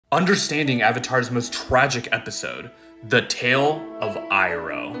understanding Avatar's most tragic episode, The Tale of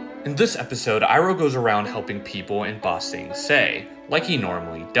Iroh. In this episode, Iroh goes around helping people in Ba Sing Se, like he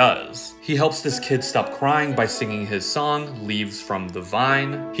normally does. He helps this kid stop crying by singing his song, Leaves from the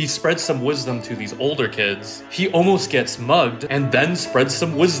Vine. He spreads some wisdom to these older kids. He almost gets mugged, and then spreads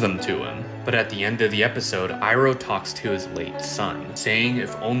some wisdom to him. But at the end of the episode, Iroh talks to his late son, saying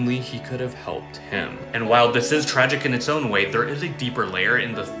if only he could have helped him. And while this is tragic in its own way, there is a deeper layer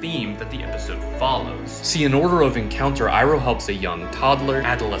in the theme that the episode follows. See, in order of encounter, Iroh helps a young toddler,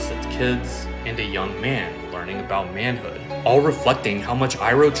 adolescent kids, and a young man learning about manhood, all reflecting how much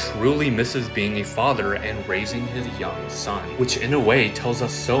Iroh truly misses being a father and raising his young son, which in a way tells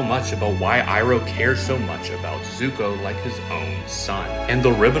us so much about why Iroh cares so much about Zuko like his own son. And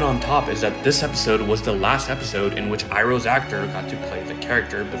the ribbon on top is that this episode was the last episode in which Iroh's actor got to play the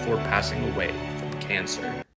character before passing away from cancer.